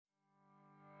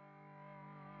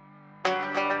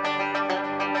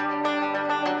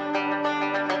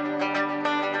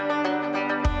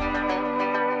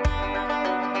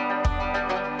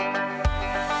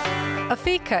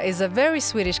Fika is a very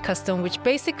Swedish custom which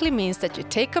basically means that you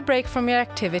take a break from your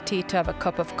activity to have a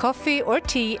cup of coffee or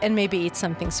tea and maybe eat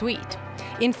something sweet.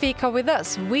 In Fika with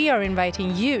us, we are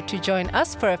inviting you to join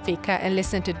us for a fika and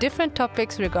listen to different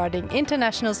topics regarding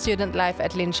international student life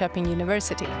at Linköping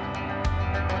University.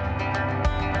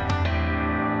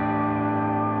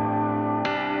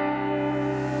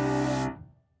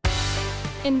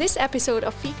 In this episode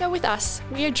of Fika with Us,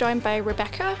 we are joined by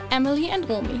Rebecca, Emily and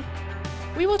Romy.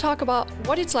 We will talk about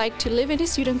what it's like to live in a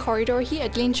student corridor here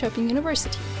at Linköping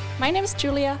University. My name is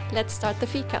Julia, let's start the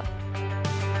Fika.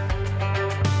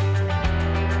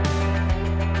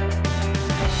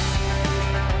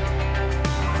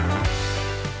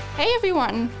 Hey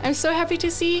everyone, I'm so happy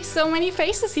to see so many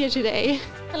faces here today.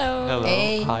 Hello. Hello.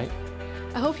 Hey. Hi.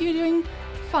 I hope you're doing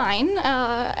fine.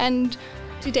 And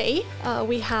today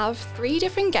we have 3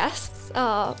 different guests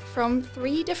from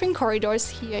 3 different corridors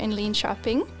here in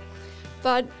Linköping.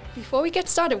 But before we get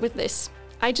started with this,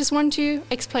 I just want to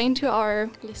explain to our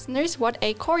listeners what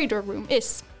a corridor room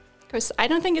is. Because I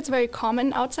don't think it's very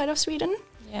common outside of Sweden.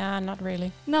 Yeah, not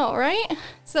really. No, right?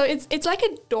 So it's like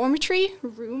a dormitory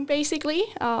room, basically.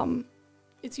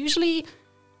 It's usually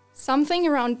something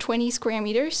around 20 square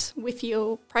meters with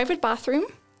your private bathroom,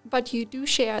 but you do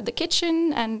share the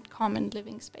kitchen and common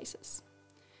living spaces.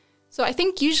 So I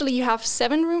think usually you have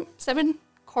 7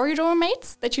 corridor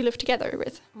mates that you live together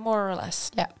with. More or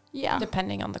less. Yeah. Yeah.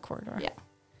 Depending on the corridor. Yeah.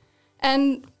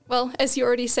 And, well, as you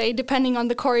already say, depending on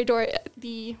the corridor,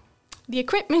 the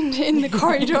equipment in the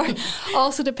corridor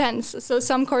also depends. So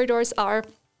some corridors are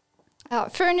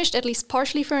furnished, at least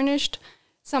partially furnished.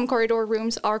 Some corridor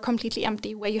rooms are completely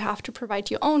empty, where you have to provide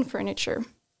your own furniture.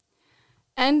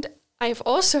 And I've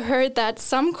also heard that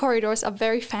some corridors are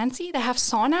very fancy. They have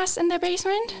saunas in their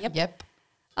basement. Yep.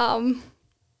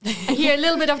 I hear a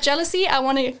little bit of jealousy. I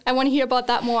want to hear about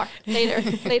that more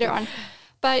later on.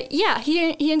 But yeah,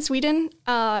 here in Sweden,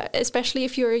 especially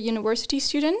if you're a university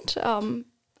student,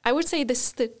 I would say this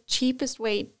is the cheapest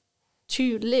way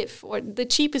to live, or the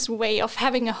cheapest way of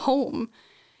having a home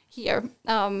here.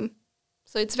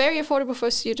 So it's very affordable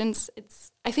for students.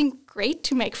 It's, I think, great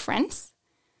to make friends.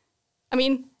 I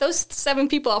mean, those 7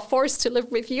 people are forced to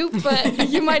live with you, but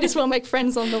you might as well make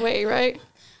friends on the way, right?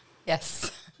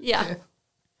 Yes. Yeah. True.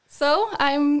 So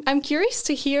I'm curious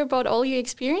to hear about all your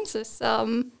experiences.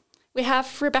 We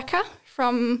have Rebecca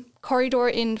from Corridor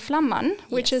in Flamman,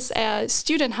 which is a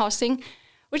student housing,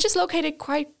 which is located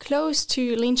quite close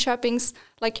to Linköping's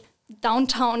like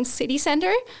downtown city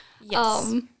center.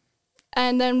 Yes.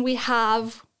 And then we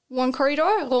have one corridor,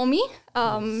 Romy,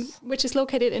 which is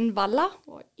located in Valla,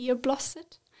 or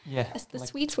Irblosset, as the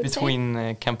Swedes would between,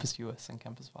 say. Campus US and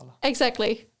Campus Valla.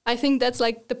 Exactly. I think that's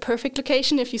like the perfect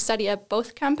location if you study at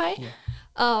both campi.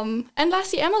 Yeah. And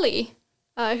lastly, Emily,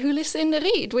 who lives in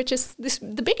Ried, which is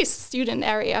the biggest student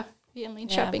area here in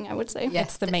Linköping, I would say. Yeah,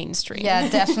 it's the mainstream. Yeah,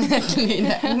 definitely.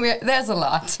 There's a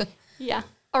lot. Yeah.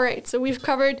 All right. So we've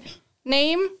covered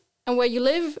name and where you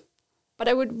live, but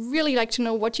I would really like to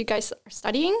know what you guys are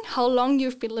studying, how long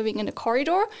you've been living in a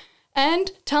corridor,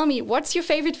 and tell me, what's your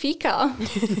favorite fika?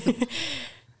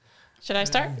 Should I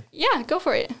start? Yeah, go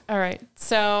for it. All right.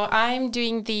 So I'm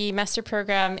doing the master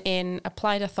program in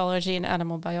Applied Ethology and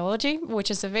Animal Biology, which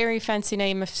is a very fancy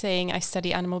name of saying I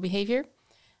study animal behavior.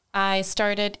 I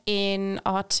started in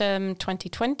autumn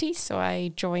 2020, so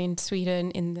I joined Sweden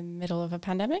in the middle of a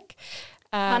pandemic.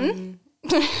 Fun.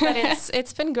 But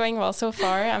it's been going well so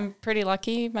far. I'm pretty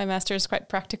lucky. My master is quite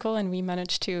practical, and we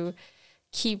managed to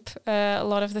keep a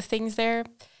lot of the things there.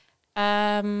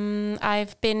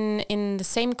 I've been in the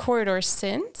same corridor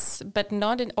since, but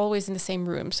not always in the same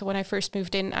room. So when I first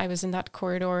moved in, I was in that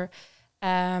corridor,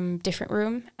 different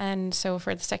room. And so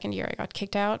for the second year, I got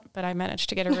kicked out, but I managed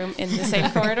to get a room in the same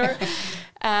corridor.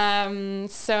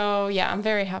 So yeah, I'm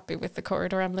very happy with the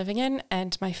corridor I'm living in.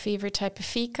 And my favorite type of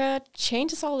fika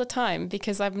changes all the time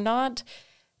because I'm not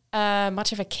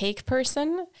much of a cake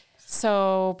person.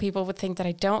 So people would think that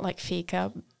I don't like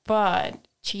fika, but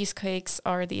cheesecakes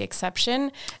are the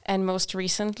exception. And most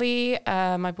recently,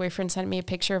 my boyfriend sent me a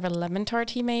picture of a lemon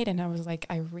tart he made. And I was like,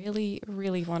 I really,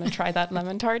 really want to try that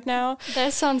lemon tart now.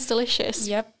 That sounds delicious.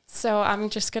 Yep. So I'm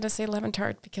just going to say lemon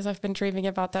tart because I've been dreaming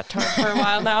about that tart for a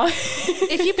while now.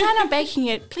 If you plan on baking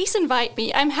it, please invite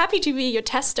me. I'm happy to be your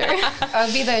tester.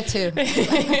 I'll be there too.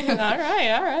 All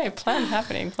right. Plans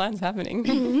happening.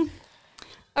 Mm-hmm.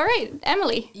 All right,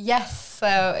 Emily. Yes,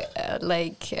 so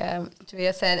like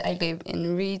Julia said, I live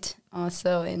in Ried,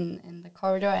 also in the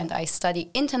corridor, and I study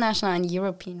international and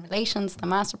European relations, the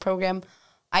master program.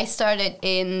 I started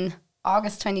in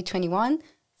August 2021,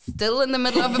 still in the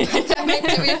middle of a pandemic,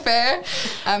 to be fair.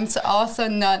 So also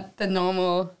not the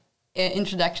normal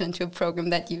introduction to a program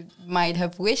that you might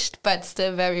have wished, but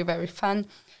still very, very fun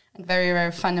and very,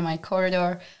 very fun in my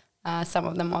corridor. Some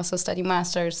of them also study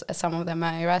masters. Some of them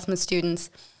are Erasmus students.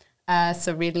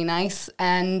 So really nice.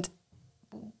 And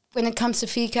when it comes to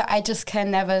fika, I just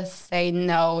can never say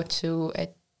no to a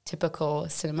typical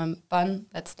cinnamon bun.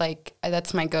 That's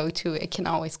my go-to. I can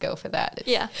always go for that.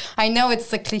 I know it's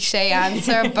the cliche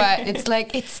answer, but it's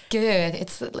like, it's good.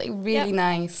 It's like really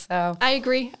nice. So I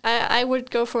agree. I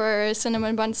would go for a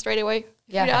cinnamon bun straight away.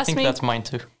 Yeah, I think that's mine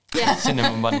too. Yeah,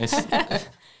 cinnamon bun is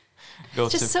go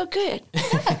it's just so good.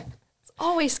 It's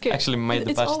always good. Actually made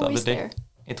the batch the other day.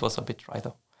 It was a bit dry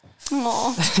though.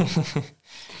 Aww.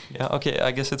 Yeah, okay,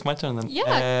 I guess it's my turn then.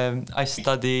 Yeah. I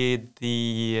studied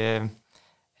the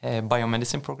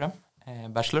biomedicine program,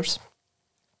 bachelor's,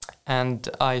 and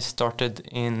I started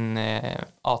in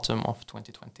autumn of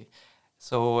 2020.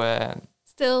 So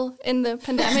still in the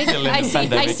pandemic. Still in the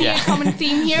pandemic, I see a common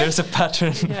theme here. There's a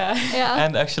pattern. Yeah.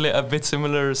 And actually a bit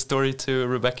similar story to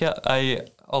Rebecca. I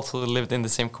also lived in the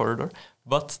same corridor,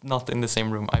 but not in the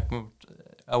same room. I moved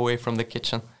away from the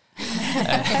kitchen.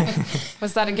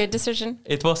 Was that a good decision?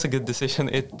 It was a good decision.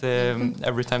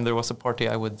 Every time there was a party,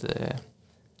 I would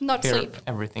not hear sleep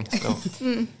everything. So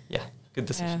yeah, good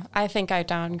decision. Yeah, I think I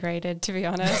downgraded, to be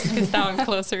honest, because now I'm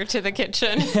closer to the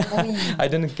kitchen. I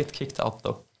didn't get kicked out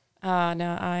though.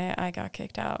 No, I got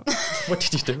kicked out. What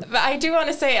did you do? But I do want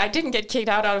to say I didn't get kicked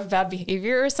out of bad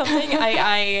behavior or something.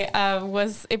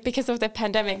 Because of the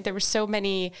pandemic, there were so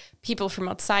many people from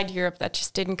outside Europe that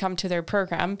just didn't come to their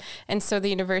program. And so the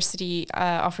university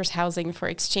offers housing for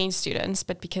exchange students.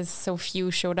 But because so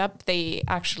few showed up, they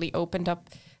actually opened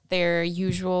up their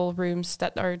usual rooms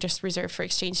that are just reserved for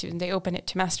exchange students. They open it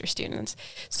to master students.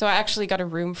 So I actually got a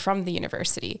room from the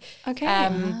university. Okay.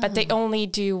 But they only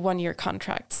do 1 year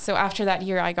contracts. So after that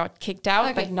year, I got kicked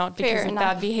out, but not because of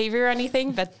bad behavior or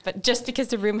anything, but just because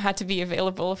the room had to be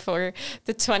available for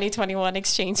the 2021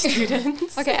 exchange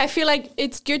students. Okay, I feel like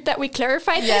it's good that we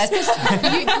clarified this,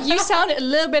 because you sound a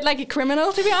little bit like a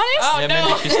criminal, to be honest. Oh, yeah,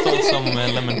 no. maybe she stole some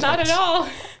lemon Not tarts. at all.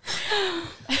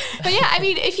 But yeah, I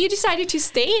mean, if you decided to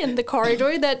stay in the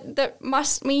corridor, that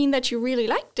must mean that you really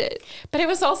liked it. But it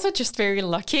was also just very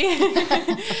lucky.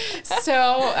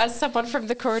 So as someone from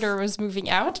the corridor was moving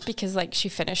out because she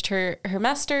finished her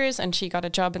master's and she got a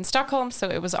job in Stockholm. So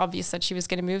it was obvious that she was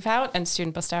going to move out and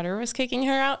Student Bostäder was kicking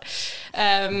her out.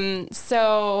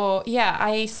 So yeah,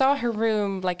 I saw her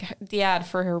room, the ad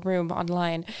for her room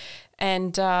online.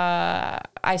 And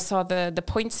I saw the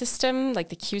point system, the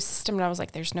queue system, and I was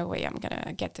like, there's no way I'm going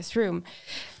to get this room.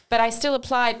 But I still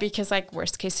applied because,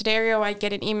 worst case scenario, I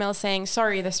get an email saying,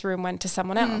 sorry, this room went to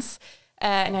someone else.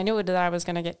 And I knew that I was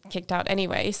going to get kicked out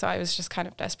anyway, so I was just kind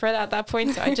of desperate at that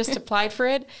point. So I just applied for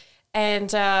it.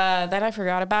 And then I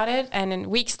forgot about it. And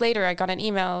then weeks later, I got an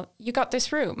email, you got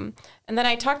this room. And then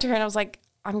I talked to her and I was like,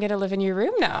 I'm going to live in your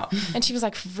room now. And she was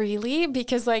like, really?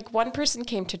 Because one person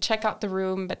came to check out the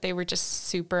room, but they were just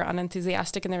super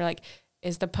unenthusiastic. And they were like,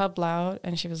 is the pub loud?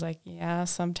 And she was like, yeah,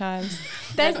 sometimes.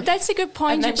 That's a good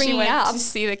point to bring up. To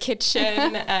see the kitchen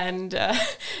and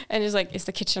it's like, is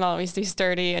the kitchen always this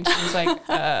dirty? And she was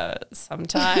like,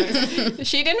 sometimes.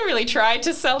 She didn't really try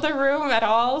to sell the room at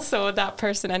all. So that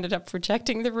person ended up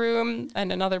rejecting the room.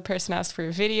 And another person asked for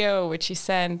a video, which she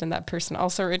sent. And that person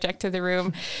also rejected the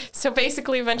room. So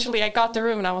basically, eventually I got the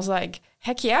room and I was like,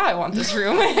 heck yeah, I want this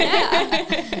room.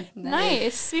 Yeah.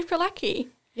 Nice. Super lucky.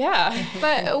 Yeah.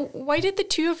 But why did the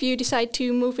two of you decide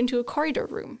to move into a corridor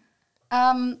room?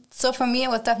 So for me, it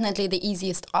was definitely the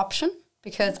easiest option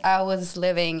because I was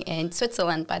living in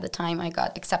Switzerland by the time I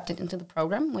got accepted into the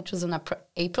program, which was in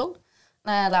April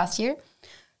last year.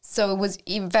 So it was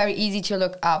very easy to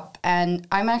look up. And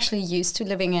I'm actually used to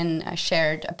living in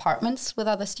shared apartments with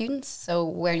other students, so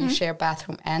where you share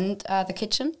bathroom and the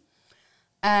kitchen.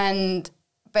 And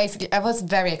basically, I was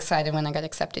very excited when I got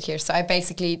accepted here. So I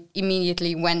basically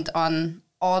immediately went on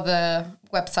all the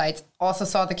websites, also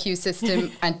saw the queue system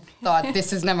and thought,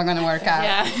 this is never going to work out.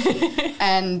 Yeah.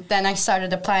 And then I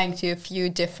started applying to a few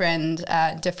different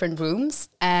rooms.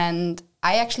 And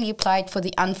I actually applied for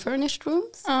the unfurnished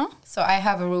rooms. So I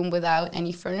have a room without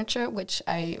any furniture, which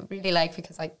I really like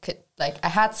because I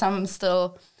had some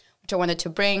still, which I wanted to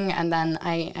bring. And then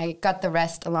I got the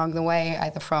rest along the way,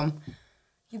 either from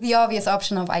the obvious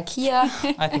option of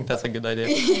IKEA. I think that's a good idea.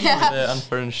 Yeah. The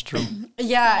unfurnished room.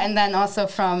 Yeah, and then also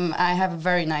I have a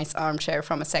very nice armchair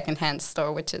from a secondhand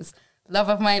store, which is love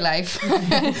of my life.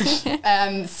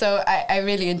 So I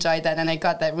really enjoyed that, and I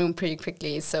got that room pretty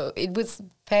quickly. So it was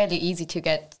fairly easy to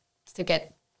get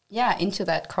into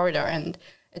that corridor, and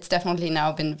it's definitely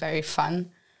now been very fun.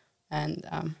 And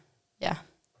yeah.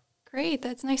 Great,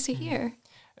 that's nice to hear.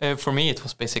 For me, it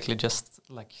was basically just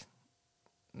like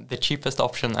the cheapest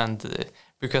option, and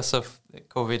because of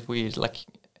COVID,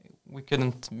 we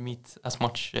couldn't meet as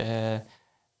much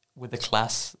with the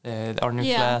class, our new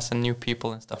class and new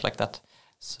people and stuff like that.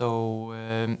 So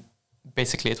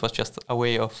basically, it was just a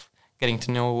way of getting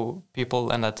to know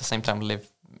people and at the same time live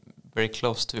very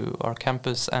close to our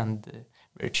campus and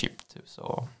very cheap too.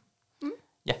 So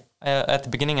at the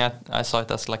beginning, I saw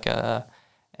it as like a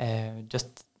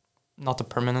just not a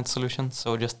permanent solution.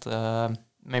 So just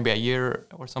maybe a year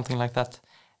or something like that.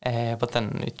 But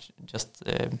then it just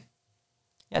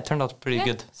it turned out pretty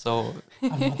good. So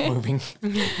I'm not moving.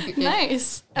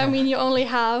 Nice. I mean, you only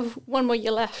have 1 more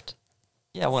year left.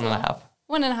 Yeah, 1.5.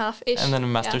 1.5-ish. And then a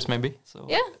master's maybe. So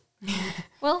yeah.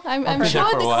 Well, I'm be sure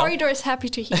there for the a while. corridor is happy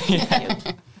to hear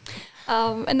you.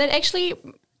 And that actually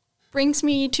brings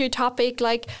me to a topic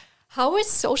like, how is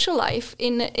social life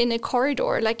in a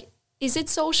corridor? Like, is it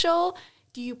social?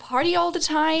 Do you party all the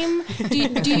time? Do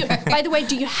you? By the way,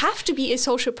 do you have to be a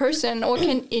social person, or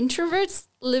can introverts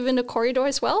live in a corridor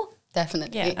as well?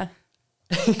 Definitely. Yeah.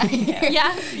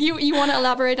 Yeah. You want to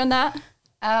elaborate on that?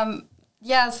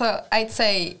 So I'd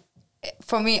say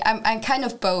for me, I'm kind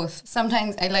of both.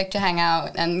 Sometimes I like to hang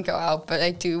out and go out, but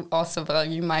I do also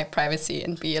value my privacy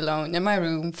and be alone in my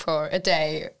room for a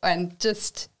day and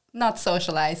just not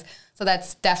socialize. So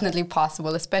that's definitely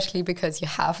possible, especially because you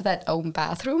have that own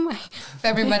bathroom. I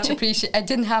very much appreciate. I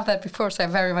didn't have that before, so I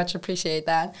very much appreciate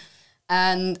that.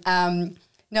 And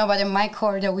no, but in my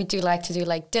corridor, we do like to do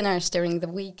like dinners during the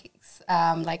weeks,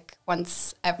 like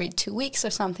once every 2 weeks or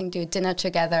something. Do a dinner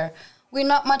together. We're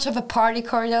not much of a party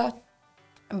corridor.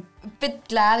 I'm a bit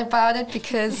glad about it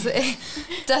because it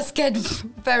does get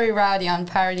very rowdy on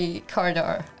party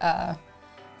corridor.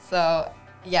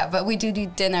 Yeah, but we do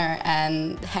dinner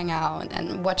and hang out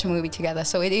and watch a movie together.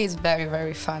 So it is very,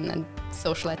 very fun and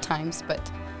social at times.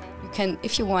 But you can,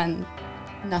 if you want,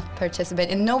 not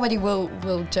participate, and nobody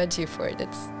will judge you for it.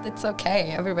 It's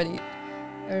okay.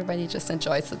 Everybody just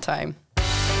enjoys the time.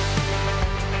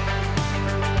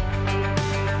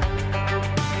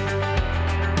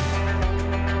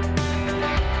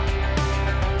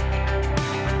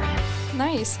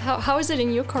 Nice. How is it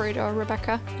in your corridor,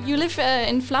 Rebecca? You live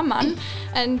in Flamman,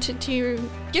 and to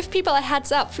give people a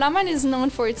heads up, Flamman is known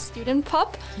for its student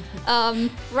pub,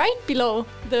 right below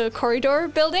the corridor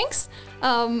buildings.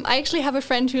 I actually have a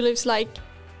friend who lives like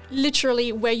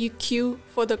literally where you queue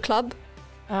for the club,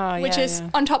 which is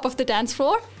on top of the dance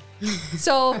floor.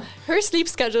 So her sleep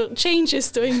schedule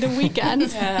changes during the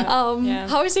weekends.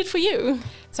 How is it for you?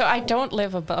 So I don't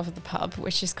live above the pub,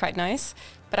 which is quite nice.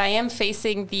 But I am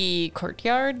facing the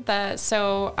courtyard,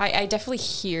 so I definitely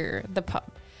hear the pub.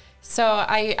 So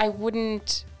I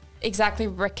wouldn't exactly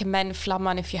recommend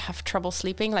Flamman if you have trouble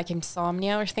sleeping, like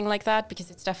insomnia or something like that, because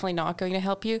it's definitely not going to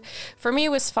help you. For me, it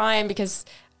was fine because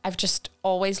I've just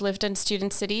always lived in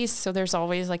student cities, so there's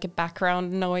always like a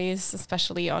background noise,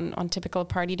 especially on typical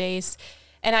party days.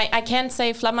 And I can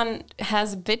say Flamman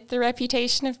has a bit the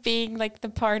reputation of being like the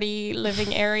party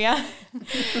living area.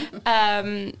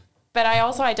 But I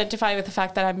also identify with the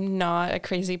fact that I'm not a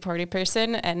crazy party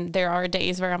person, and there are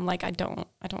days where I'm like, I don't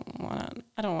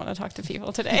want to talk to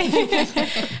people today.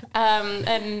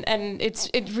 And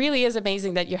it really is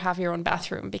amazing that you have your own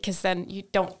bathroom, because then you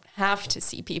don't have to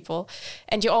see people,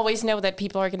 and you always know that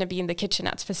people are going to be in the kitchen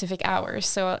at specific hours.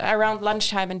 So around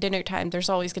lunchtime and dinner time, there's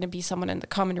always going to be someone in the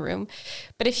common room.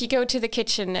 But if you go to the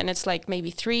kitchen and it's like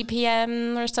maybe 3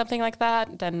 p.m. or something like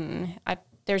that, then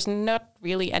there's not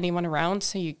really anyone around,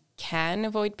 so you can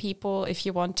avoid people if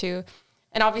you want to.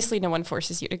 And obviously no one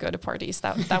forces you to go to parties.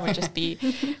 That would just be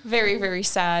very, very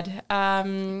sad.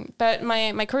 But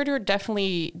my corridor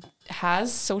definitely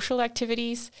has social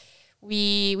activities.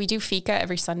 We do fika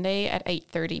every Sunday at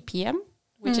 8:30 p.m.,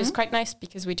 which is quite nice,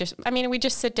 because we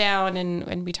just sit down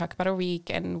and we talk about our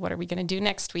week and what are we going to do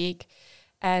next week.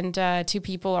 And 2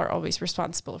 people are always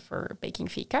responsible for baking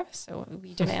fika, so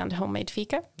we demand homemade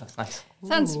fika. That's nice.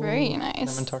 Sounds very nice.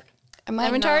 Lemon tart.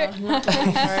 Lemon tart?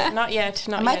 Not yet.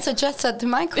 I might suggest that to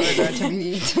my corridor to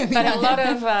be but a lot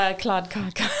of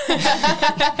kladdkaka.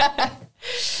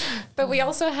 But we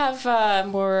also have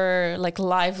more like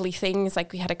lively things.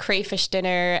 Like we had a crayfish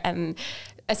dinner, and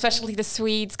especially the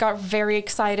Swedes got very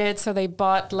excited. So they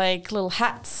bought like little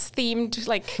hats themed,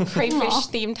 like crayfish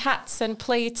themed hats and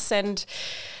plates and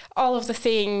all of the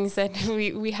things. And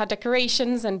we had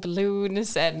decorations and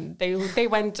balloons, and they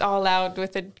went all out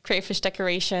with the crayfish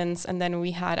decorations. And then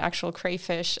we had actual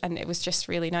crayfish, and it was just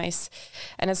really nice.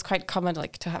 And it's quite common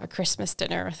like to have a Christmas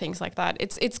dinner or things like that.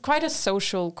 It's quite a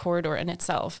social corridor in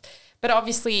itself. But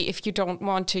obviously, if you don't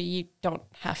want to, you don't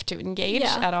have to engage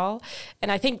at all.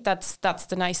 And I think that's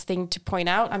the nice thing to point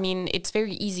out. I mean, it's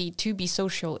very easy to be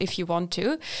social if you want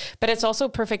to, but it's also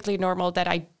perfectly normal that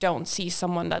I don't see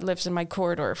someone that lives in my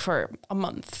corridor for a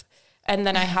month. And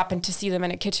then I happened to see them in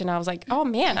a kitchen. I was like, oh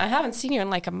man, I haven't seen you in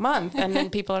like a month. And then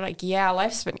people are like, yeah,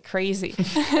 life's been crazy.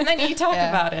 And then you talk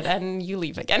about it and you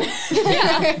leave again.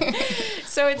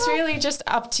 So it's really just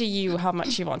up to you how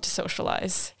much you want to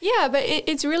socialize. Yeah, but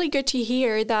it's really good to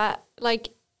hear that, like,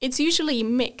 it's usually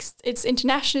mixed. It's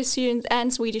international students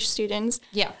and Swedish students.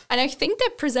 Yeah. And I think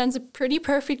that presents a pretty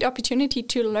perfect opportunity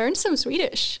to learn some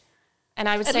Swedish. And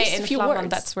I would At say least in a few Flamman, words.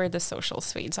 that's where the social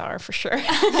Swedes are for sure.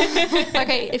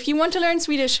 Okay, if you want to learn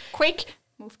Swedish, quick,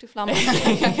 move to Flamman.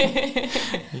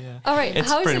 All right, It's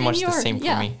how is pretty it much in the your, same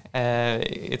for me.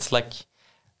 It's like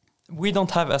we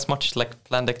don't have as much like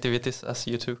planned activities as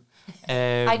you two.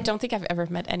 I don't think I've ever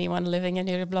met anyone living in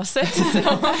Nyrblåset. So.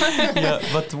 Yeah,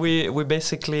 but we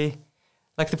basically,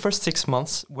 like the first 6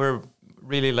 months were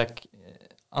really like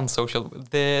unsocial.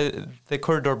 The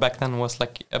corridor back then was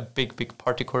like a big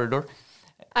party corridor.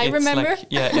 I It's remember. like,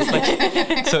 it's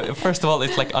like so. First of all,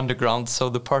 it's like underground. So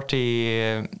the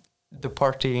partying,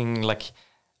 like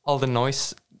all the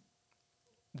noise,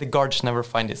 the guards never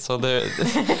find it. So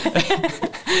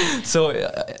so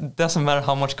it doesn't matter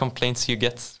how much complaints you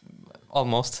get.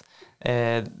 Almost,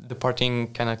 the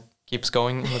partying kind of keeps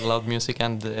going with loud music,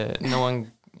 and no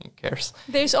one cares.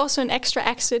 There's also an extra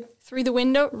exit through the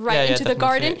window into the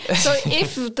garden. definitely. So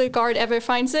if the guard ever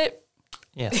finds it,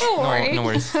 Yes, Don't worry. no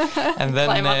worries. And then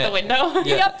Climb out the window.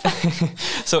 yeah.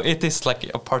 So it is like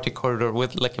a party corridor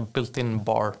with like a built-in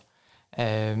bar.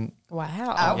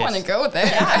 Wow. I want to Yes. go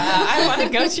there. I want to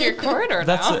go to your corridor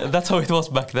now. That's how it was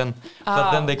back then.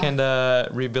 But then they kind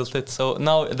of rebuilt it. So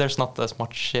now there's not as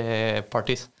much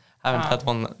parties. I haven't had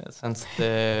one since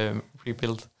the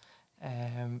rebuild.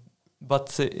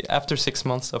 But after 6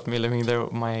 months of me living there,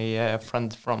 my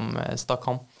friend from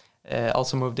Stockholm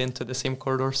also moved into the same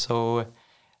corridor. So,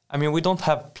 I mean, we don't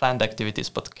have planned activities,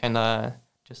 but kind of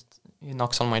just he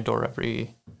knocks on my door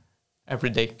every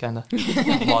day, kind of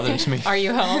bothers me. Are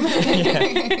you home?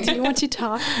 do you want to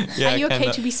talk? Yeah, Are you okay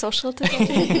kinda. to be social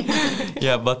today?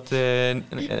 Yeah, but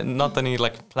not any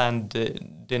like planned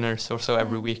dinners or so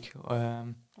every week.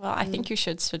 Well, I think you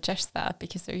should suggest that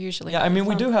because they're usually. Yeah, I mean,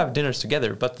 we fun. do have dinners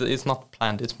together, but it's not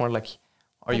planned. It's more like,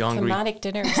 are you hungry? Thematic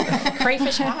dinners,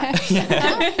 crayfish hat.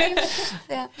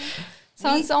 Yeah.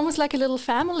 Sounds almost like a little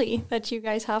family that you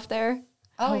guys have there.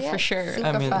 Oh, for sure. Super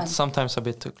I mean, fun. sometimes a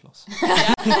bit too close.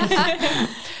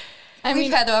 I mean,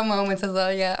 We've had our moments as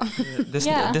well, yeah.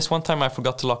 This one time I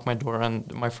forgot to lock my door,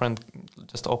 and my friend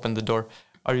just opened the door.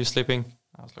 Are you sleeping?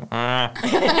 I was like,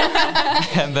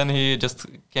 and then he just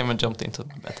came and jumped into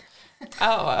my bed.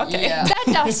 Oh, okay. Yeah. that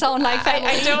does sound like family.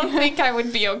 I don't think I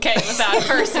would be okay with that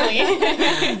personally.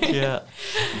 Yeah.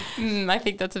 I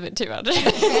think that's a bit too much.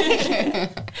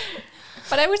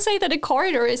 But I would say that a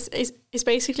corridor is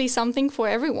basically something for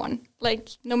everyone. Like,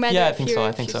 no matter Yeah, I if think you're, so, I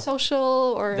if think you're so.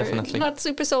 social or Definitely. not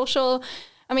super social.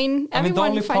 I mean, I mean, the everyone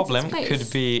only finds problem its place.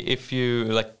 could be if you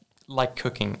like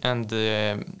cooking and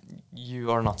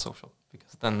you are not social,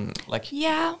 because then like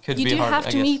Yeah, could you be do hard, have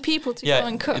I to guess. meet people to yeah, go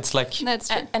and cook. it's like That's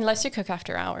true. Unless you cook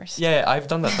after hours. yeah, I've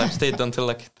done that. I've stayed until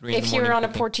like 3 in the If morning. you're on a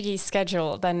cooking. Portuguese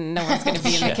schedule, then no one's going to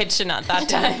be in the Yeah. kitchen at that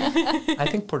time. I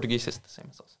think Portuguese is the same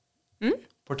as us.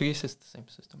 Portuguese is the same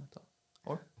system as us.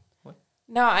 Or what?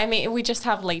 No, I mean, we just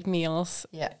have late meals.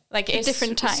 Yeah. Like At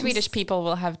different times. Swedish people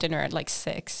will have dinner at like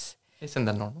 6. Isn't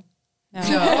that normal?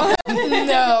 No.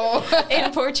 No.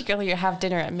 In Portugal, you have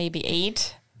dinner at maybe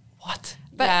 8. What?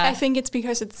 But Yeah. I think it's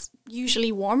because it's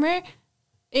usually warmer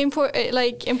in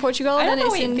Portugal I than don't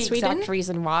know it's in the Sweden. exact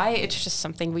reason why. It's just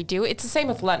something we do. It's the same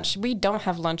with lunch. We don't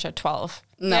have lunch at 12.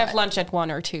 We No. have lunch at 1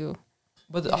 or 2.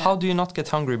 But how do you not get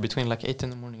hungry between like 8 in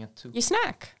the morning and 2? You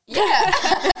snack. Yeah.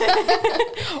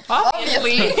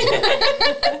 Obviously.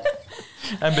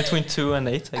 And between 2 and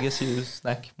 8, I guess you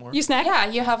snack more. You snack? Yeah,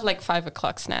 you have like 5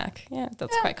 o'clock snack. Yeah,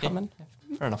 that's quite common.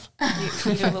 Fair enough.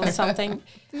 You do a little something.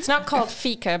 It's not called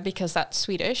fika because that's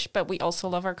Swedish, but we also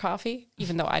love our coffee,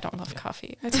 even though I don't love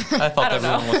coffee. I thought don't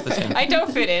know. everyone was the same. I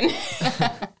don't fit in.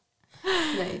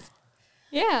 Nice.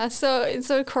 Yeah, so it's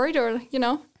a corridor,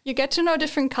 you get to know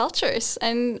different cultures.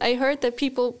 And I heard that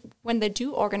people, when they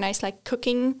do organize like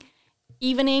cooking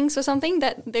evenings or something,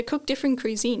 that they cook different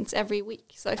cuisines every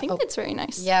week. So I think that's very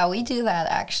nice. Yeah, we do that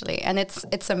actually, and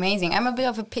it's amazing. I'm a bit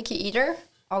of a picky eater.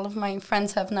 All of my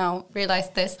friends have now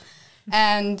realized this,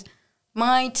 and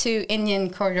my 2 Indian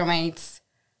corridor mates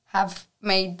have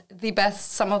made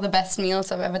some of the best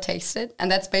meals I've ever tasted,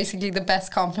 and that's basically the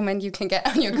best compliment you can get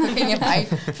on your cooking.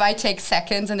 If I take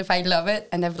seconds and if I love it,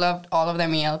 and I've loved all of their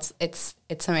meals, it's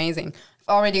amazing.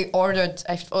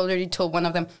 I've already told one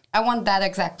of them, I want that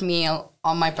exact meal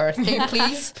on my birthday,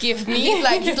 please. Give me.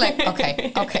 He's like,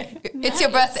 okay. It's your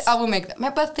birthday. I will make that. My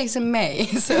birthday's in May,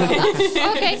 so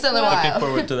Okay. still a while. Looking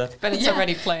forward to that. But it's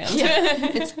already planned. Yeah,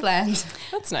 it's planned.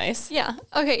 That's nice. Yeah.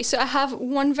 Okay, so I have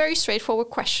one very straightforward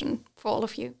question for all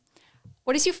of you.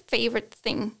 What is your favorite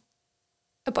thing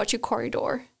about your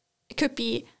corridor? It could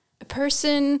be a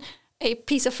person, a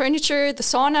piece of furniture, the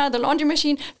sauna, the laundry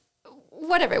machine,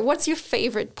 whatever. What's your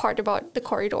favorite part about the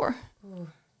corridor?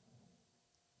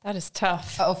 That is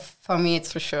tough. Oh, for me,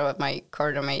 it's for sure my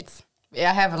corridor mates.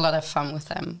 I have a lot of fun with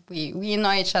them. We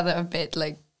annoy each other a bit,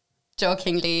 like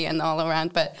jokingly and all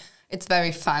around, but it's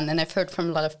very fun. And I've heard from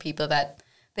a lot of people that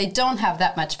they don't have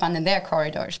that much fun in their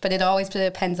corridors, but it always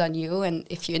depends on you and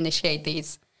if you initiate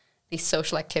these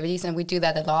social activities. And we do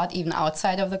that a lot, even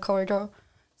outside of the corridor.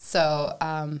 So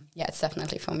it's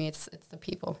definitely for me. It's the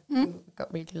people. We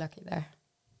got really lucky there.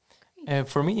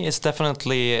 For me, it's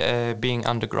definitely being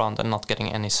underground and not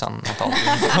getting any sun at all.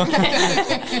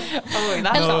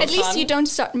 At least you don't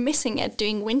start missing it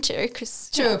during winter, because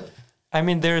True. I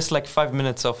mean, there's like 5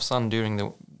 minutes of sun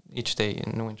during each day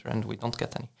in the winter, and we don't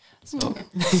get any. So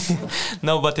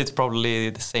no, but it's probably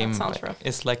the same. That sounds rough.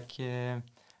 It's like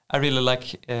I really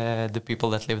like the people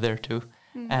that live there too,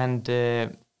 and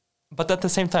but at the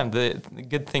same time, the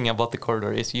good thing about the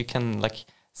corridor is you can like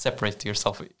separate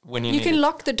yourself when you need can it.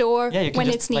 lock the door You can when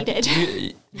just, it's needed.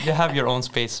 You have your own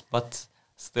space, but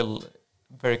still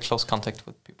very close contact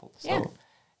with people. So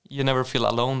you never feel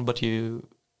alone, but you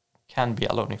can be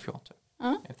alone if you want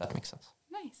to, if that makes sense.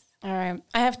 Nice. All right.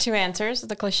 I have two answers.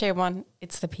 The cliche one,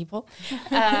 it's the people.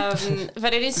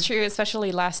 But it is true,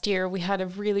 especially last year, we had a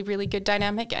really, really good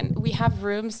dynamic. And we have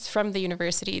rooms from the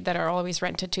university that are always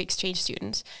rented to exchange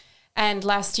students. And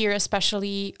last year,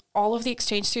 especially, all of the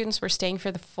exchange students were staying for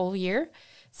the full year.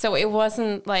 So it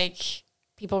wasn't like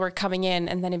people were coming in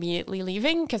and then immediately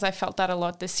leaving, because I felt that a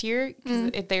lot this year.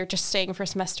 They're just staying for a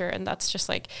semester, and that's just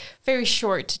like very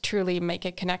short to truly make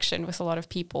a connection with a lot of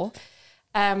people.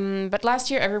 But last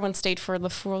year, everyone stayed for the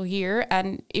full year,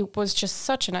 and it was just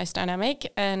such a nice dynamic.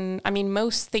 And I mean,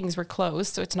 most things were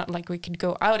closed, so it's not like we could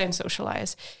go out and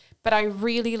socialize. But I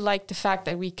really liked the fact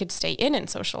that we could stay in and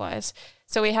socialize.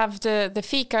 So we have the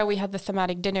fika, we had the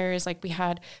thematic dinners, like we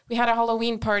had a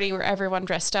Halloween party where everyone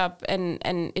dressed up, and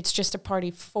it's just a party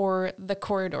for the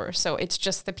corridor. So it's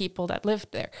just the people that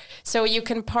lived there. So you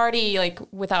can party like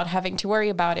without having to worry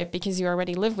about it, because you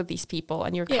already live with these people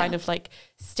and you're kind of like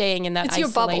staying in that it's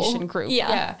isolation group.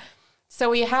 Yeah. So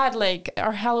we had like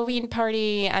our Halloween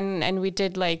party, and we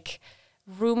did like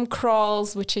room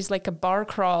crawls, which is like a bar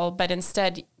crawl, but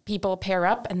instead people pair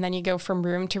up and then you go from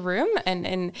room to room, and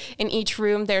in each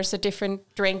room there's a different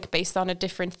drink based on a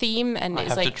different theme, and I it's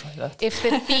have like to try that. if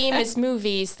the theme is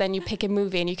movies, then you pick a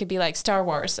movie, and you could be like Star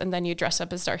Wars and then you dress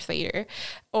up as Darth Vader,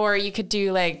 or you could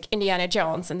do like Indiana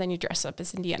Jones and then you dress up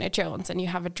as Indiana Jones and you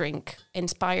have a drink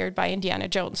inspired by Indiana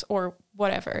Jones or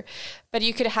whatever. But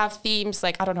you could have themes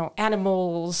like, I don't know,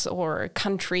 animals or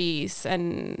countries,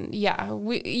 and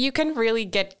you can really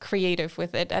get creative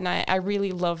with it, and I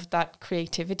really loved that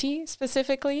creativity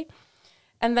specifically.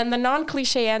 And then the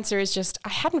non-cliche answer is just, I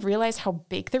hadn't realized how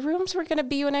big the rooms were going to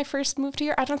be when I first moved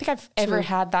here. I don't think I've ever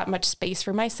had that much space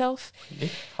for myself. Really?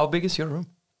 How big is your room?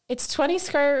 It's 20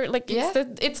 square, like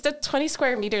it's the 20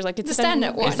 square meters, like it's the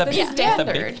standard one. Is that the big?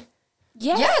 standard.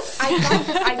 Yes.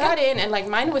 I got in, and like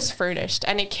mine was furnished,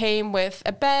 and it came with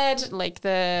a bed, like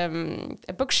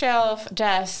a bookshelf,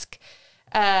 desk,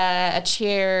 a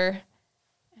chair.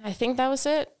 I think that was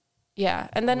it. Yeah,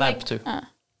 and then Lamp like too.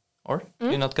 Or do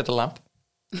you not get a lamp?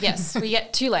 yes, we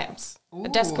get 2 lamps, a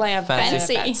desk lamp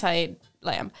Fancy. and a bedside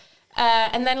lamp.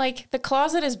 And then like the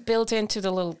closet is built into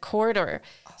the little corridor.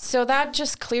 So that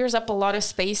just clears up a lot of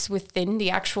space within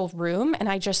the actual room. And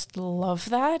I just love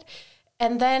that.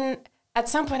 And then at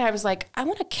some point I was like, I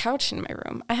want a couch in my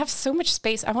room. I have so much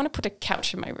space. I want to put a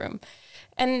couch in my room.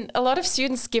 And a lot of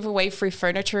students give away free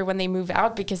furniture when they move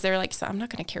out, because they're like, so I'm not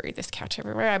going to carry this couch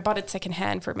everywhere. I bought it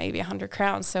secondhand for maybe 100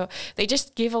 crowns. So they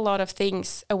just give a lot of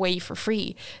things away for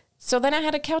free. So then I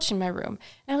had a couch in my room,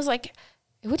 and I was like,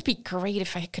 it would be great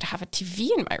if I could have a TV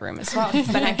in my room as well, because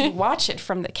then I could watch it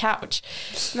from the couch.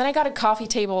 And then I got a coffee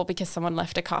table because someone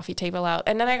left a coffee table out.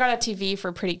 And then I got a TV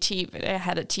for pretty cheap. I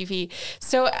had a TV.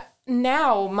 So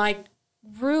now my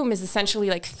room is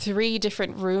essentially like 3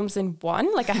 different rooms in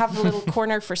one. Like I have a little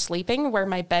corner for sleeping where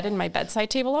my bed and my bedside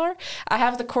table are. I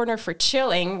have the corner for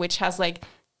chilling, which has like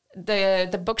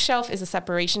the bookshelf is a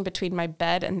separation between my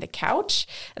bed and the couch.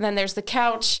 And then there's the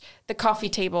couch, the coffee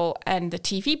table, and the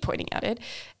TV pointing at it.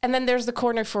 And then there's the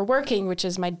corner for working, which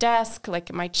is my desk,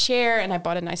 like my chair. And I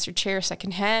bought a nicer chair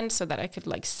secondhand so that I could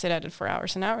like sit at it for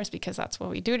hours and hours, because that's what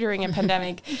we do during a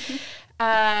pandemic.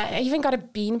 I even got a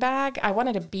beanbag. I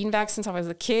wanted a beanbag since I was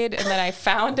a kid, and then I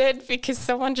found it because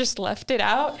someone just left it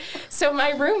out. So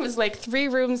my room is like 3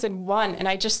 rooms in one, and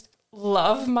I just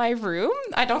love my room.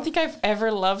 I don't think I've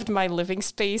ever loved my living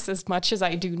space as much as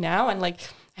I do now. And like,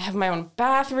 I have my own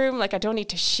bathroom. Like, I don't need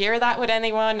to share that with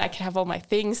anyone. I can have all my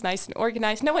things nice and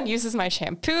organized. No one uses my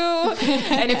shampoo.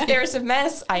 And if there's a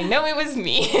mess, I know it was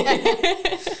me.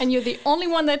 And you're the only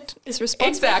one that is responsible.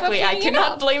 Exactly. For I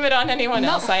cannot blame it on anyone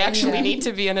else. I actually Yeah. need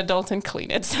to be an adult and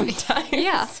clean it sometimes.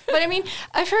 Yeah, but I mean,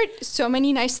 I've heard so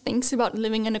many nice things about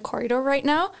living in a corridor right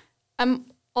now. I'm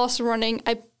also running,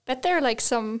 I bet there are like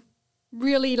some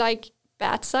really like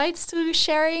bad sides to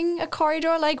sharing a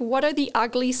corridor. Like, what are the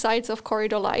ugly sides of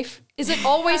corridor life? Is it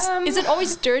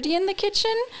always dirty in the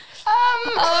kitchen?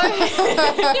 Or,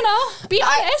 you know, be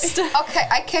honest. Okay,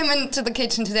 I came into the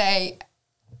kitchen today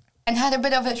and had a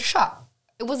bit of a shock.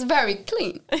 It was very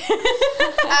clean.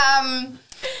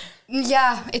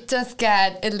 Yeah, it does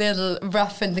get a little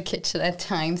rough in the kitchen at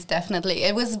times, definitely.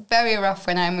 It was very rough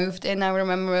when I moved in. I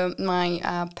remember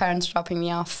my parents dropping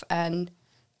me off, and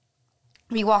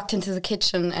we walked into the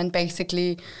kitchen and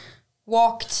basically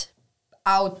walked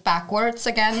out backwards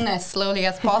again as slowly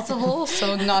as possible,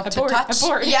 so not to touch.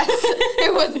 Abort. Yes,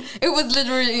 it was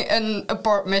literally an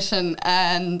abort mission,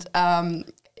 and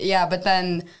yeah. But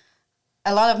then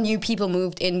a lot of new people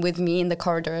moved in with me in the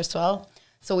corridor as well.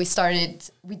 So we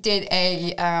did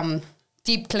a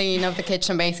deep clean of the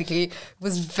kitchen. Basically, it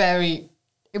was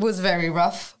very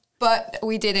rough, but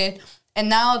we did it, and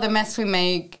now the mess we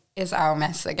make is our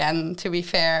mess again. To be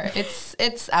fair,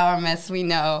 it's our mess, we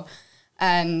know,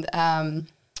 and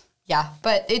yeah,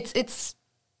 but it's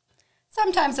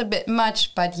sometimes a bit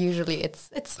much, but usually it's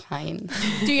fine.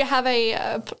 Do you have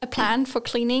a plan for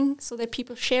cleaning so that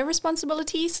people share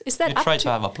responsibilities? Is that You up try to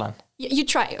have a plan. You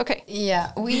try, okay.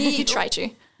 Yeah, You try to.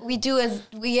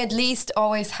 we at least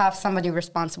always have somebody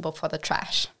responsible for the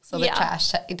trash, so the Yeah.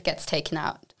 trash it gets taken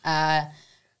out.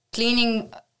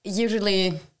 Cleaning,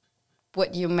 usually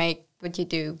what you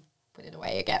do, put it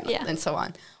away again, Yeah. and so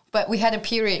on. But we had a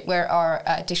period where our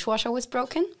dishwasher was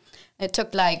broken. It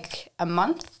took like a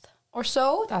month or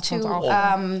so That sounds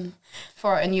awful.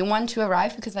 for a new one to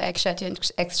arrive, because I actually had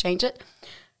to exchange it.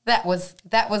 That was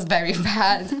very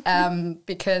bad,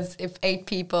 because if 8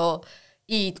 people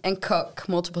eat and cook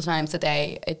multiple times a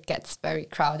day, it gets very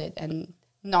crowded, and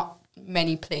not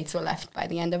many plates were left by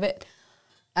the end of it.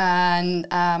 And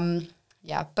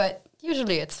yeah, but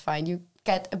usually it's fine. You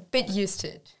get a bit used to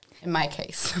it, in my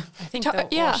case. I think the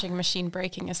yeah. washing machine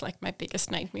breaking is like my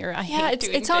biggest nightmare. I Yeah, hate it's-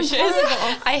 doing it sounds dishes.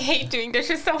 horrible. I hate doing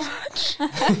dishes so much.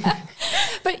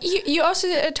 But you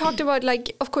also talked about,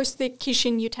 like, of course, the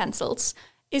kitchen utensils.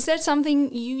 Is that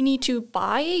something you need to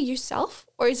buy yourself?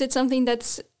 Or is it something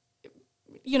that's,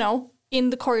 you know, in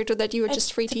the corridor that you are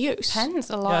just free to use? Depends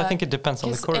a lot. Yeah, I think it depends on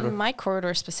the 'Cause corridor. in my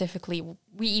corridor specifically,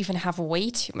 we even have way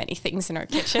too many things in our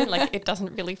kitchen. Like, it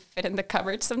doesn't really fit in the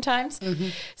cupboard sometimes.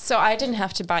 So I didn't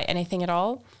have to buy anything at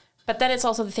all. But then it's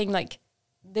also the thing, like,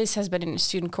 this has been in a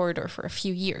student corridor for a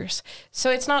few years. So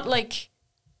it's not like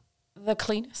the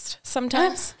cleanest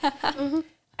sometimes.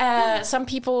 Some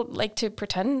people like to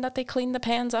pretend that they clean the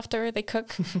pans after they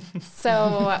cook.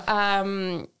 So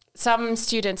some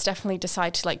students definitely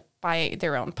decide to like buy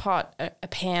their own pot, a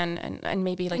pan, and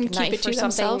maybe like And a keep knife it to or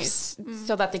something, themselves.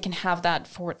 so that they can have that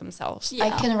for themselves. Yeah. I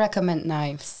can recommend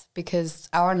knives, because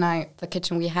our knife, the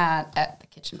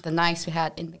knives we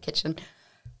had in the kitchen,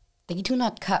 they do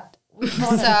not cut.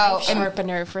 Knife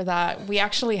sharpener for that. We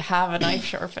actually have a knife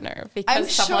sharpener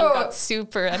because someone sure- got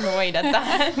super annoyed at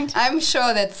that. I'm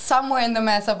sure that somewhere in the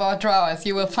mess of our drawers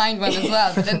you will find one as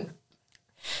well. But then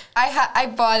I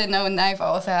bought a known knife. I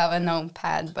also have a known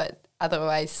pan, but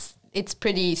otherwise it's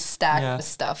pretty stacked Yeah. with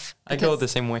stuff. I go the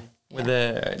same way with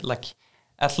the like.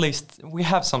 At least we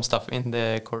have some stuff in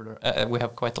the corridor. We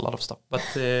have quite a lot of stuff,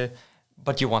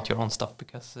 but you want your own stuff,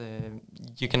 because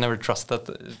you can never trust that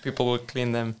people will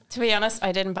clean them. To be honest,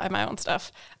 I didn't buy my own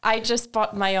stuff. I just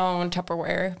bought my own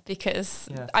Tupperware because,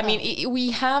 Yeah. I mean, we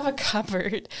have a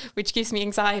cupboard, which gives me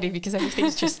anxiety because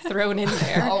everything's just thrown in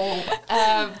there.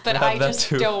 But We have I that just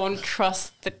too. don't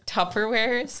trust the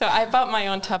Tupperware. So I bought my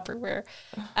own Tupperware.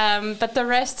 But the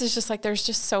rest is just like, there's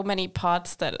just so many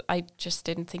pots that I just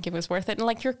didn't think it was worth it. And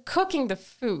like, you're cooking the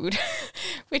food,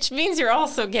 which means you're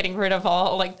also getting rid of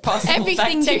all like possible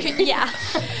everything that could, yeah.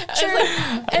 Sure.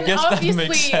 And guess that makes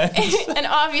obviously, sense. and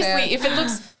obviously, Fair. if it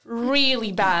looks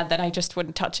really bad, then I just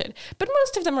wouldn't touch it. But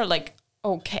most of them are like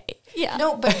okay. Yeah.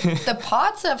 No, but the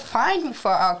pots are fine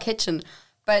for our kitchen.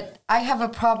 But I have a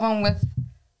problem with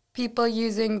people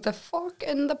using the fork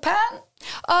in the pan,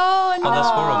 Oh, no. Oh, that's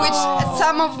horrible. which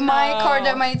some of my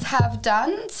corridor mates have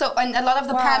done. So, and a lot of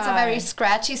the pans are very Why?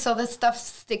 scratchy, so the stuff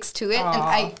sticks to it.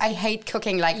 And I hate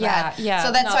cooking like that. Yeah.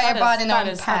 So that's No, why I that bought is- an that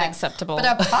own is pan. unacceptable. But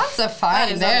our pots are fine.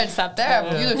 is They're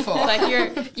unacceptable. beautiful. It's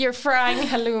like you're frying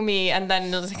halloumi and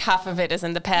then like half of it is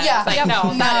in the pan. Yeah. It's like, Yep.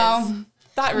 no, No.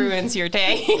 that ruins your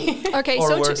day. Okay, Or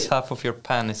so worse, half of your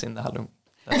pan is in the halloumi.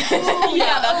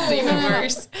 Yeah, that's even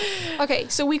worse. okay,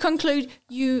 so we conclude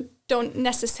you don't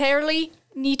necessarily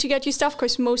need to get your stuff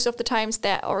because most of the times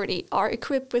they already are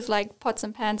equipped with like pots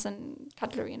and pans and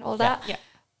cutlery and all that. Yeah.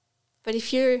 But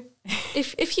if you're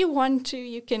if you want to,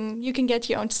 you can get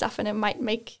your own stuff, and it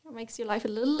makes your life a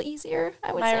little easier,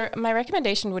 I would say. My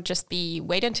recommendation would just be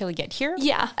wait until you get here.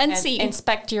 Yeah, and see.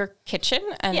 Inspect your kitchen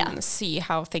and Yeah. see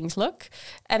how things look.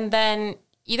 And then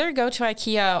either go to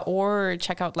IKEA or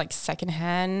check out like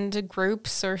secondhand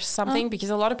groups or something, because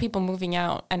a lot of people moving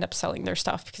out end up selling their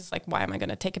stuff because like, why am I going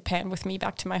to take a pan with me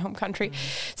back to my home country?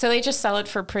 So they just sell it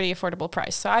for a pretty affordable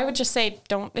price. So I would just say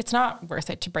it's not worth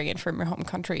it to bring it from your home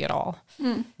country at all.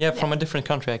 Yeah, from a different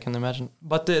country, I can imagine.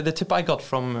 But the tip I got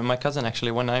from my cousin,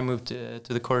 actually, when I moved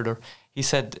to the corridor, he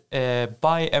said,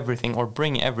 buy everything or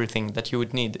bring everything that you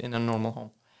would need in a normal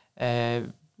home.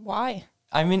 Why?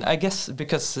 I mean, I guess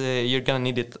because you're gonna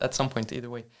need it at some point either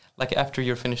way. Like after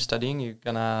you're finished studying, you're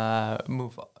gonna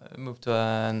move to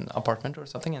an apartment or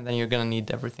something, and then you're gonna need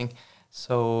everything.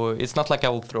 So it's not like I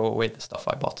will throw away the stuff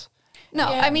I bought. No,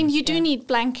 Yeah. I mean, you do Yeah. need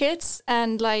blankets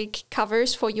and like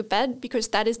covers for your bed because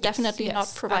that is definitely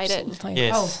not provided. Absolutely.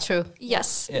 Yes. Oh, true.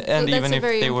 Yes. Yeah, So and that's even a if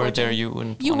very they were important- there, you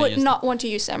wouldn't. you wanna would use not want to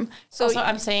use them. So Also,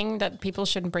 I'm saying that people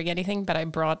shouldn't bring anything, but I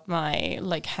brought my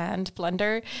like hand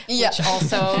blender, Yeah. which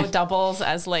also doubles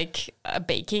as like a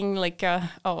baking, like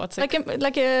what's it?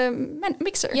 like a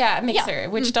mixer. Yeah, a mixer,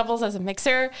 which doubles as a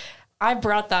mixer. I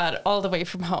brought that all the way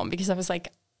from home because I was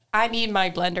like, I need my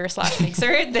blender /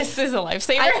 mixer. This is a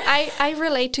lifesaver. I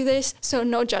relate to this, so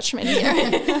no judgment here.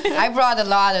 I brought a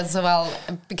lot as well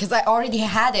because I already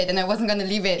had it and I wasn't going to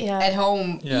leave it Yeah. at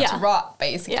home Yeah. to rot,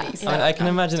 basically. Yeah. So, I mean, I can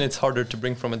imagine it's harder to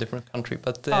bring from a different country,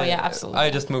 but Oh, yeah, absolutely. I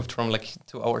just moved from like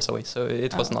 2 hours away, so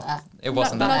it was not. It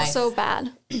wasn't not that. nice. so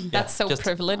bad. That's so just-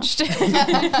 privileged.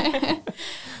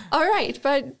 All right,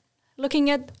 but looking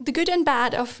at the good and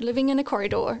bad of living in a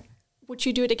corridor, would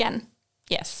you do it again?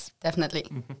 Yes, definitely.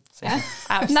 Same.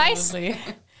 absolutely.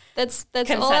 That's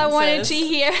all I wanted to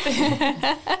Consensus.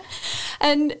 hear.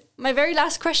 And my very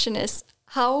last question is,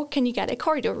 how can you get a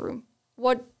corridor room?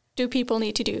 What do people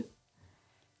need to do?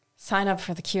 Sign up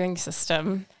for the queuing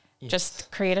system. Just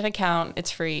create an account.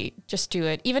 It's free. Just do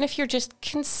it. Even if you're just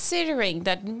considering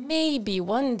that maybe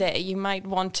one day you might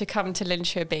want to come to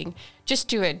Linköping, just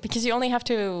do it because you only have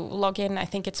to log in. I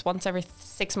think it's once every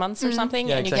 6 months or something,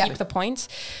 Yeah, and you exactly. keep the points.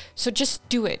 So just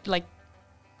do it. Like,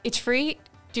 it's free.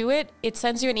 Do it. It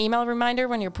sends you an email reminder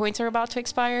when your points are about to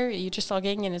expire. You just log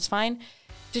in and it's fine.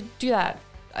 Do that.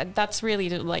 That's really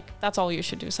that's all you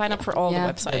should do. Sign up for all the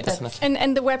Yeah, websites. definitely.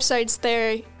 And the websites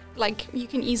there, like you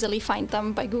can easily find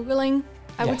them by Googling,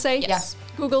 I would say. Yes.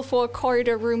 Google for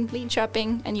corridor room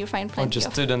Linköping and you find Or plenty just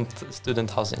of...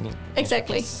 student housing.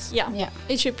 Exactly. It's- Yeah. Yeah.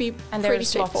 It should be And pretty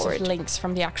there's lots straightforward. of links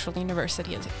from the actual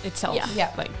university itself. Yeah.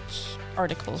 Yeah. Like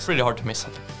articles. It's really hard to miss. I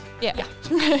think.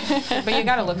 Yeah. But you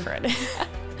gotta look for it.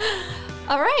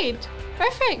 All right.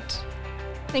 Perfect.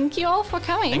 Thank you all for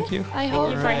coming. Thank you. I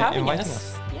hope for having inviting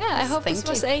us. Yeah, I hope this Thank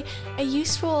was a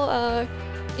useful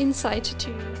insight to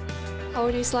how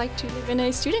it is like to live in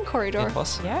a student corridor. It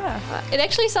was. Yeah. It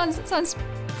actually sounds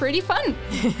pretty fun.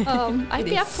 I'd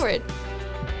be up is. for it.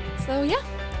 So yeah,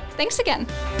 thanks again.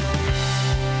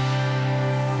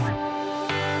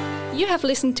 You have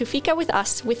listened to Fika with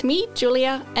Us, with me,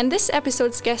 Julia, and this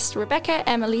episode's guests, Rebecca,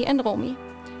 Emily, and Romy.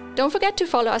 Don't forget to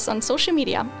follow us on social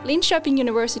media, Linköping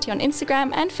University on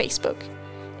Instagram and Facebook.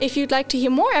 If you'd like to hear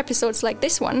more episodes like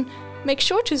this one, make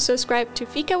sure to subscribe to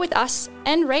Fika with Us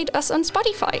and rate us on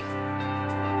Spotify.